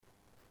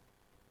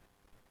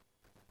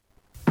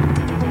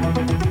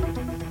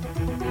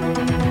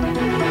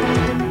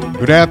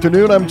Good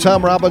afternoon, I'm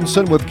Tom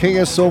Robinson with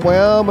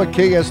KSOM,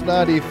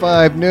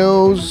 KS95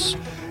 News.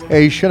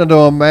 A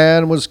Shenandoah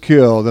man was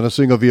killed in a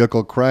single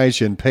vehicle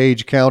crash in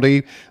Page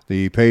County.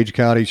 The Page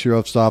County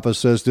Sheriff's Office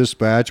says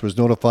dispatch was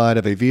notified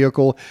of a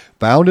vehicle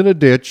found in a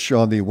ditch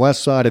on the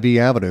west side of E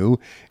Avenue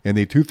in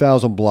the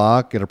 2000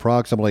 block at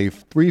approximately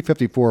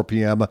 3:54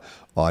 p.m.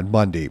 on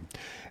Monday.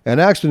 An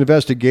accident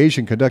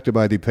investigation conducted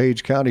by the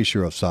Page County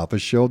Sheriff's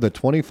Office showed that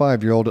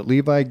 25-year-old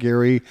Levi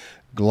Gary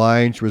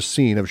Glange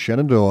Racine of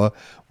Shenandoah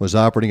was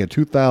operating a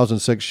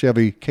 2006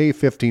 Chevy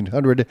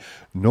K1500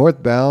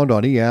 northbound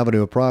on E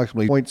Avenue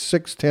approximately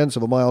 0.6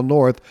 of a mile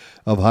north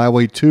of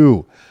Highway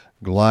 2.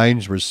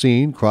 Glange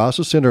Racine crossed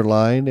the center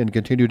line and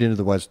continued into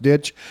the west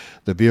ditch.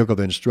 The vehicle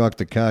then struck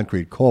the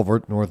concrete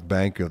culvert north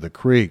bank of the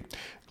creek.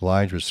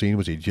 Glange Racine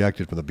was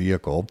ejected from the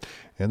vehicle,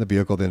 and the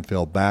vehicle then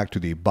fell back to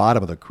the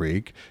bottom of the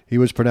creek. He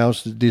was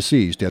pronounced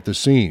deceased at the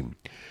scene.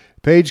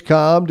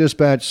 PageCom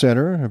Dispatch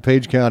Center,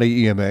 Page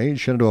County EMA,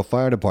 Shenandoah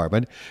Fire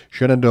Department,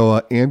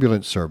 Shenandoah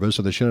Ambulance Service,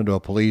 and the Shenandoah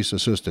Police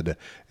assisted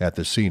at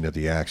the scene of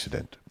the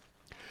accident.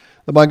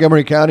 The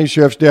Montgomery County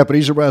Sheriff's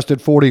deputies arrested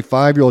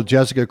 45-year-old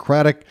Jessica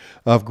Craddock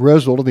of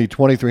Griswold in the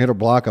 2300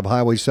 block of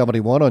Highway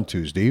 71 on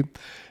Tuesday.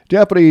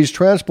 Deputies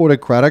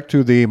transported Craddock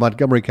to the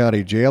Montgomery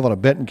County Jail on a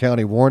Benton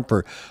County warrant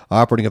for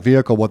operating a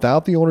vehicle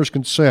without the owner's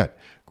consent.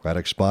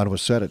 Craddock's bond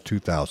was set at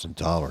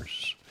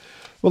 $2,000.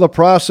 Well, the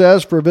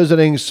process for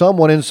visiting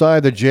someone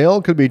inside the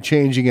jail could be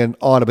changing in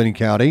Audubon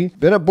County.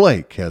 Bennett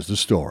Blake has the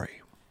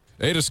story.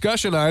 A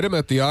discussion item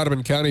at the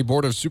Audubon County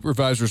Board of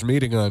Supervisors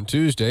meeting on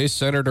Tuesday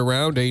centered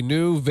around a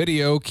new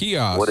video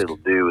kiosk. What it'll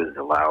do is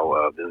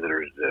allow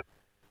visitors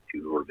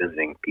who are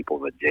visiting people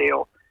in the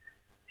jail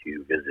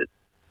to visit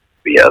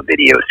via a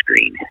video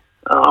screen,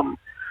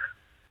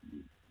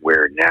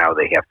 where now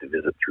they have to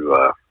visit through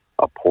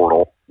a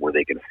portal where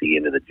they can see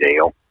into the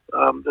jail.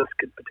 This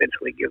could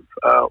potentially give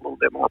a little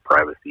bit more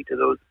privacy to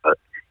those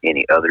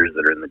any others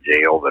that are in the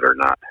jail that are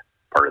not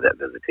part of that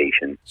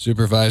visitation.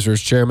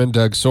 Supervisors Chairman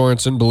Doug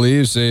Sorensen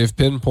believes they've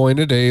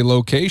pinpointed a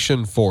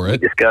location for it. We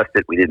discussed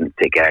it. We didn't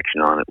take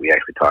action on it. We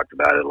actually talked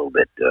about it a little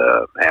bit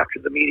after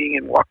the meeting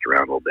and walked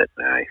around a little bit.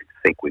 And I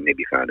think we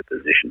maybe found a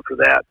position for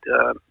that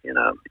in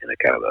a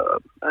kind of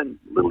a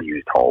little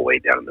used hallway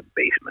down in the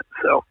basement.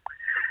 So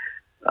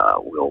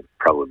we'll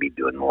probably be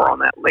doing more on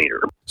that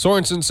later.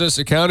 Sorensen says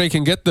the county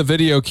can get the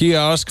video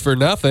kiosk for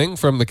nothing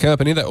from the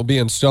company that will be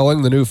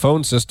installing the new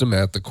phone system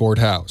at the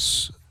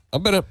courthouse.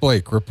 I'm Bennett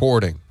Blake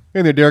reporting.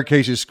 And the Adair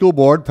Casey School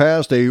Board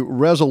passed a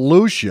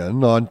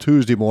resolution on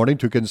Tuesday morning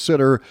to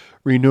consider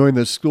renewing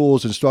the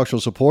school's instructional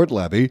support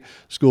levy.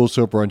 School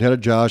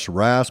Superintendent Josh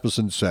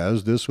Rasmussen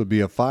says this would be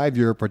a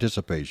 5-year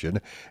participation,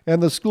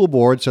 and the school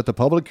board set the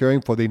public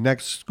hearing for the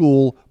next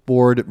school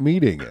board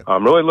meeting.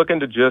 I'm really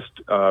looking to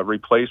just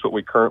replace what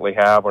we currently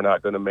have. We're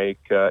not going to make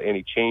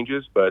any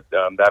changes, but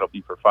that'll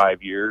be for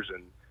 5 years,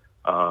 and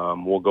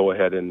we'll go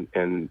ahead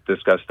and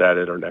discuss that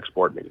at our next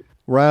board meeting.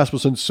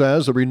 Rasmussen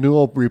says the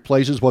renewal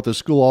replaces what the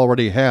school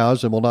already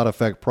has and will not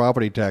affect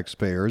property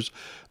taxpayers.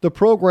 The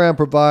program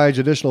provides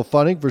additional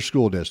funding for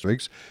school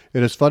districts.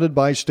 It is funded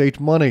by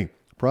state money,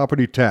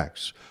 property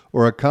tax,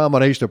 or a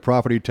combination of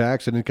property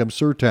tax and income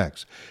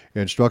surtax.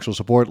 Instructional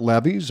support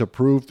levies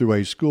approved through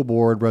a school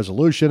board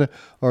resolution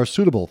are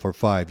suitable for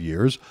 5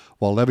 years,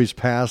 while levies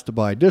passed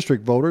by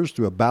district voters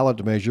through a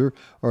ballot measure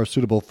are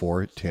suitable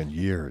for 10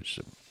 years.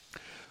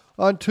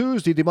 On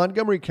Tuesday, the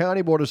Montgomery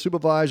County Board of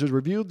Supervisors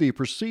reviewed the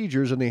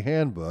procedures in the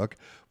handbook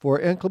for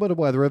inclement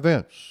weather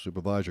events.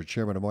 Supervisor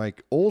Chairman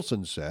Mike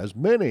Olson says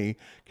many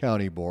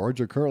county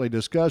boards are currently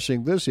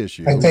discussing this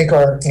issue. I think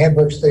our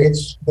handbook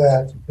states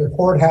that the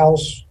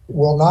courthouse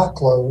will not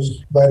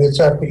close, but it's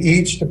up to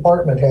each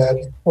department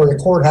head, or the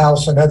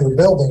courthouse and other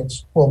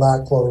buildings will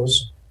not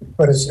close,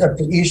 but it's up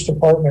to each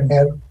department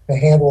head to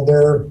handle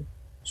their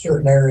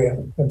certain area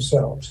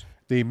themselves.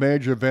 The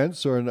major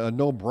events are a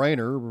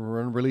no-brainer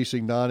when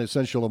releasing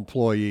non-essential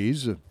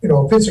employees. You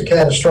know, if it's a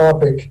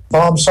catastrophic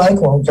bomb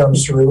cyclone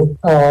comes through,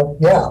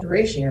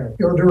 Derecho,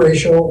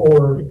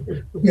 or,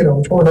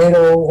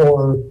 tornado,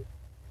 or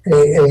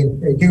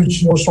a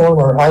huge snowstorm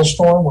or ice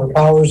storm where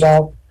power's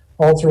out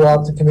all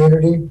throughout the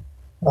community,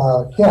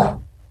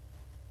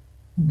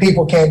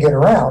 people can't get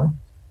around.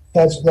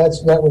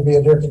 That would be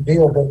a different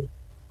deal. But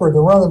for the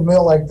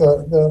run-of-the-mill, like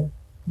the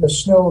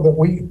snow or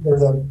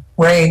the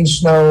rain,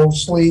 snow,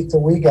 sleet that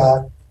we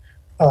got,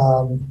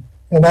 and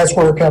that's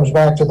where it comes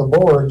back to the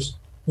board's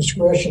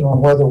discretion on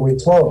whether we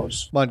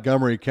close.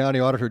 Montgomery County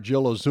Auditor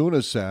Jill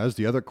Ozuna says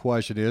the other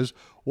question is,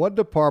 what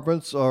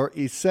departments are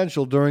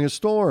essential during a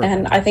storm?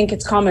 and I think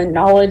it's common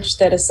knowledge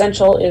that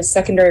essential is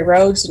secondary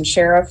roads and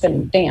sheriff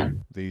and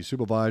Dan. The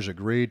supervisor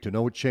agreed to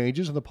no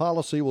changes, and the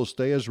policy will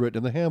stay as written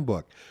in the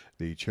handbook.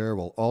 The chair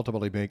will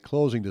ultimately make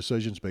closing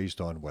decisions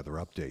based on weather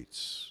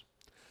updates.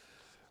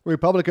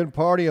 Republican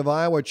Party of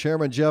Iowa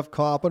Chairman Jeff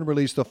Coppin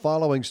released the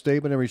following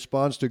statement in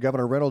response to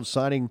Governor Reynolds'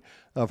 signing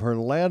of her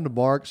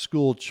landmark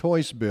school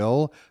choice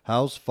bill,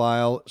 House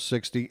File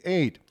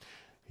 68.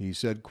 He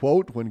said,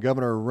 quote, when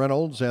Governor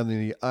Reynolds and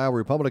the Iowa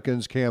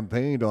Republicans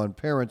campaigned on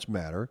Parents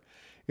Matter,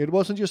 it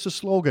wasn't just a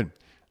slogan.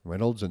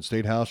 Reynolds and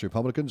State House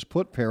Republicans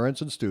put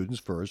parents and students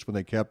first when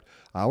they kept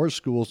our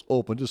schools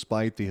open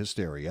despite the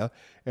hysteria,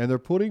 and they're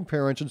putting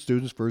parents and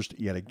students first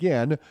yet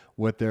again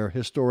with their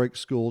historic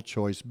school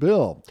choice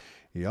bill.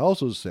 He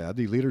also said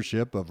the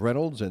leadership of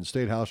Reynolds and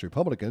State House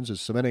Republicans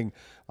is cementing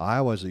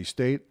Iowa as a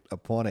state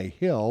upon a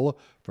hill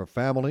for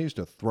families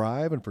to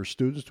thrive and for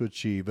students to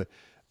achieve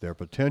their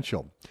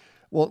potential.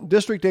 Well,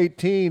 District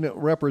 18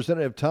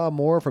 Representative Tom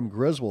Moore from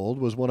Griswold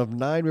was one of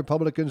 9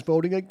 Republicans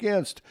voting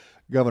against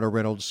Governor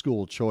Reynolds'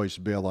 school choice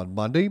bill on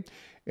Monday.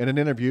 In an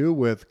interview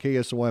with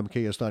KSOM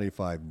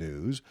KS95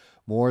 News,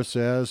 Moore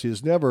says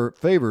he's never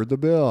favored the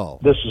bill.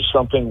 This is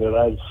something that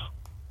I've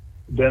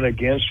been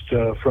against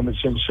from its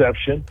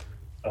inception.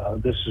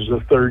 This is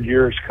the third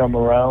year it's come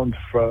around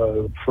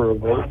for a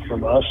vote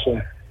from us,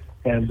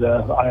 and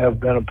I have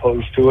been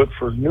opposed to it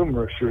for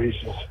numerous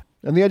reasons.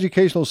 And the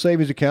Educational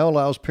Savings Account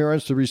allows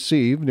parents to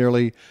receive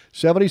nearly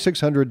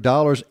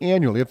 $7,600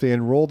 annually if they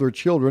enroll their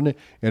children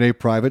in a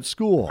private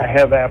school. I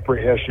have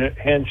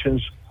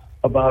apprehensions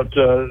about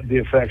the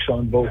effects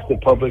on both the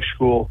public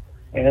school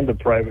and the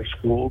private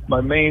school. My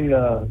main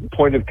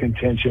point of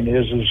contention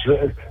is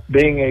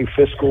being a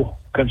fiscal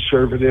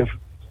conservative.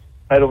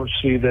 I don't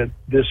see that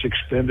this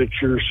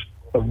expenditures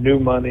of new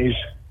monies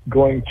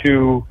going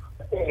to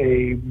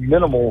a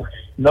minimal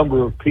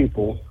number of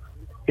people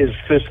is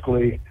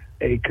fiscally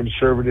a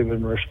conservative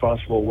and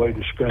responsible way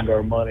to spend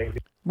our money.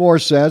 Moore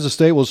says the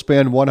state will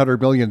spend $100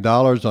 million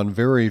on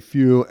very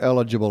few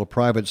eligible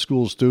private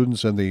school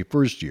students in the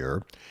first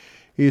year.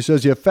 He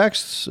says the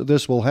effects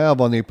this will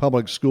have on the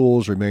public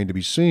schools remain to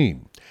be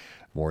seen.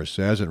 Moore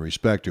says in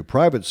respect to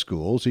private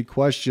schools, he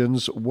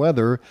questions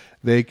whether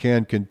they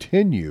can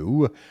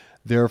continue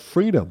their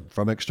freedom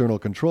from external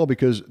control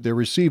because they're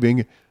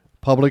receiving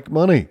public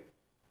money.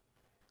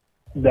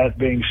 That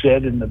being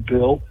said, in the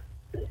bill,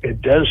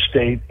 it does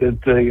state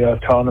that the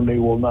autonomy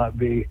will not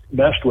be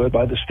messed with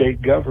by the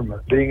state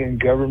government. Being in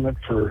government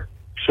for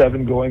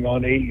 7 going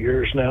on 8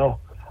 years now,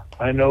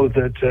 I know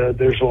that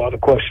there's a lot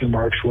of question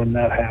marks when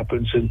that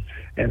happens,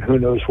 and who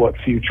knows what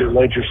future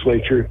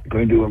legislature is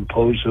going to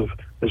impose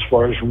as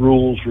far as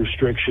rules,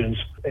 restrictions,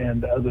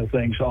 and other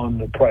things on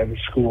the private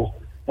school.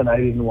 And I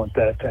didn't want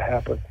that to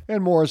happen.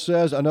 And Moore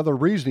says another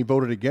reason he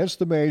voted against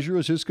the measure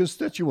is his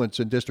constituents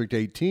in District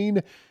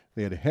 18.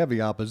 They had heavy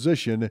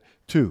opposition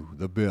to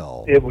the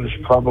bill. It was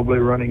probably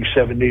running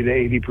 70 to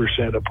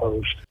 80%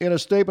 opposed. In a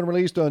statement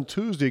released on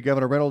Tuesday,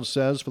 Governor Reynolds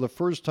says for the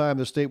first time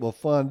the state will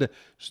fund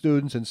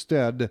students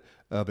instead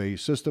of a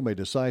system, a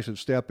decisive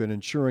step in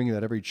ensuring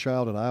that every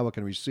child in Iowa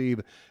can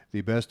receive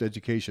the best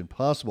education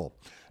possible.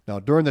 Now,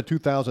 during the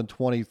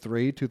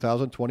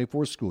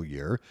 2023-2024 school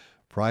year,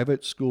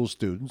 private school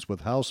students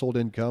with household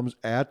incomes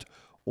at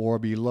or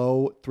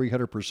below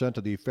 300%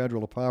 of the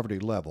federal poverty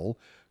level,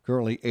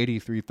 currently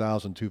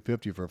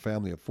 $83,250 for a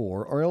family of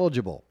 4, are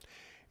eligible.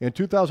 In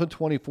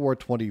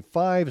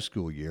 2024-25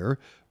 school year,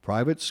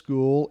 private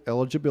school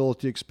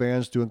eligibility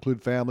expands to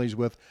include families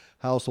with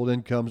household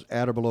incomes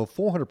at or below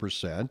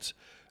 400%,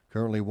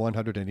 currently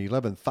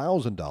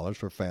 $111,000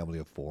 for a family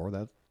of 4.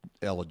 That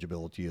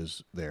eligibility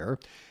is there.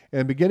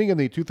 And beginning in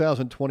the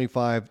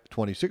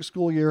 2025-26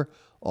 school year,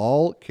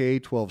 all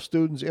K-12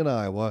 students in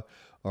Iowa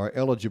are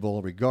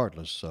eligible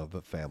regardless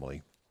of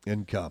family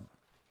income.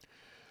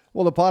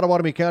 Well, the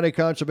Pottawatomie County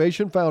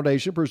Conservation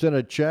Foundation presented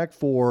a check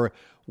for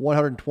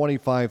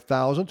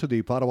 $125,000 to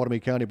the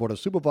Pottawatomie County Board of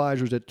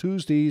Supervisors at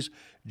Tuesday's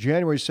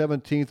January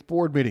 17th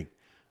board meeting.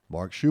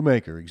 Mark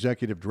Shoemaker,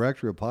 Executive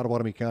Director of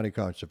Pottawatomie County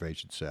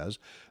Conservation, says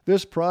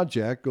this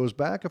project goes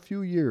back a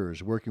few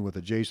years, working with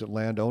adjacent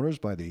landowners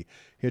by the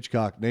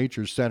Hitchcock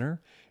Nature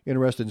Center,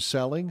 interested in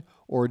selling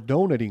or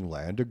donating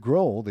land to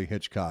grow the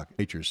Hitchcock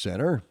Nature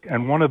Center.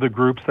 And one of the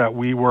groups that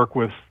we work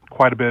with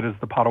quite a bit is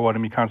the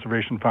Pottawatomie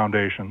Conservation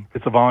Foundation.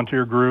 It's a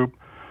volunteer group.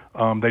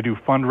 They do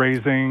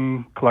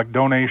fundraising, collect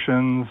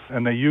donations,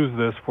 and they use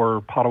this for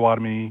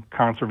Pottawatomie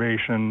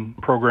conservation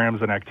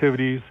programs and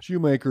activities.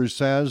 Shoemaker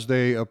says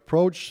they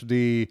approached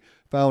the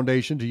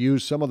foundation to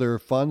use some of their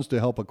funds to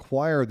help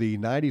acquire the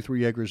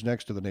 93 acres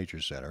next to the Nature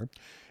Center.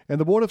 And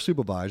the Board of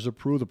Supervisors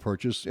approved the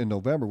purchase in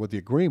November with the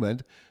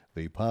agreement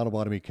the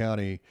Pottawatomie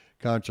County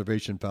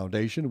Conservation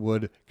Foundation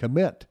would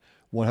commit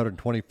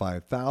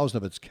 $125,000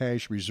 of its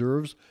cash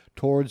reserves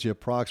towards the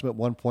approximate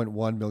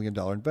 $1.1 million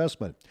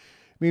investment.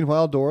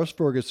 Meanwhile, Doris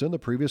Ferguson, the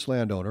previous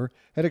landowner,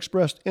 had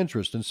expressed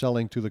interest in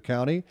selling to the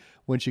county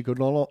when she could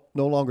no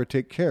longer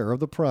take care of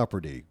the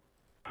property.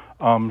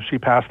 She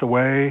passed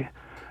away.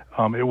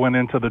 It went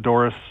into the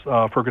Doris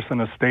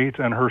Ferguson estate,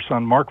 and her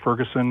son, Mark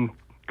Ferguson,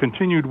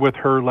 continued with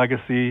her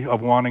legacy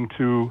of wanting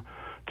to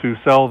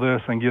sell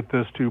this and get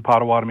this to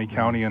Pottawatomie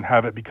County and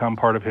have it become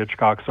part of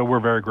Hitchcock. So we're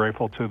very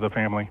grateful to the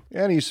family.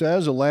 And he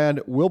says the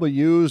land will be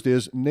used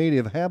as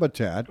native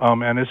habitat.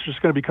 And it's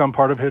just going to become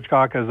part of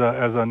Hitchcock as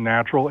a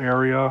natural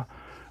area.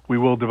 We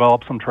will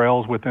develop some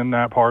trails within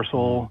that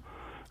parcel,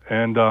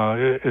 and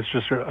it's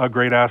just a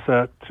great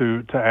asset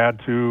to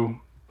add to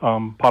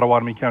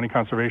Pottawatomie County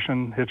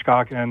Conservation,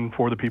 Hitchcock, and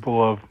for the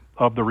people of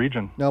of the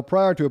region. Now,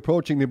 prior to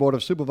approaching the Board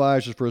of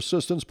Supervisors for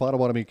assistance,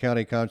 Pottawatomie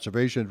County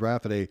Conservation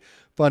drafted a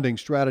funding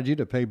strategy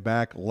to pay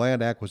back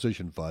land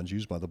acquisition funds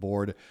used by the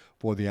board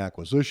for the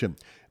acquisition.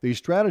 The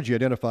strategy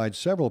identified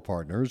several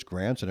partners,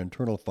 grants, and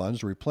internal funds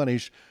to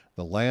replenish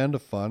the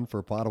land fund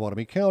for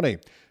Pottawatomie County.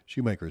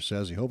 Shoemaker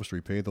says he hopes to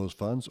repay those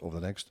funds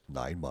over the next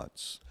 9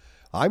 months.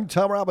 I'm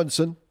Tom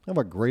Robinson. Have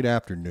a great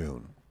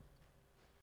afternoon.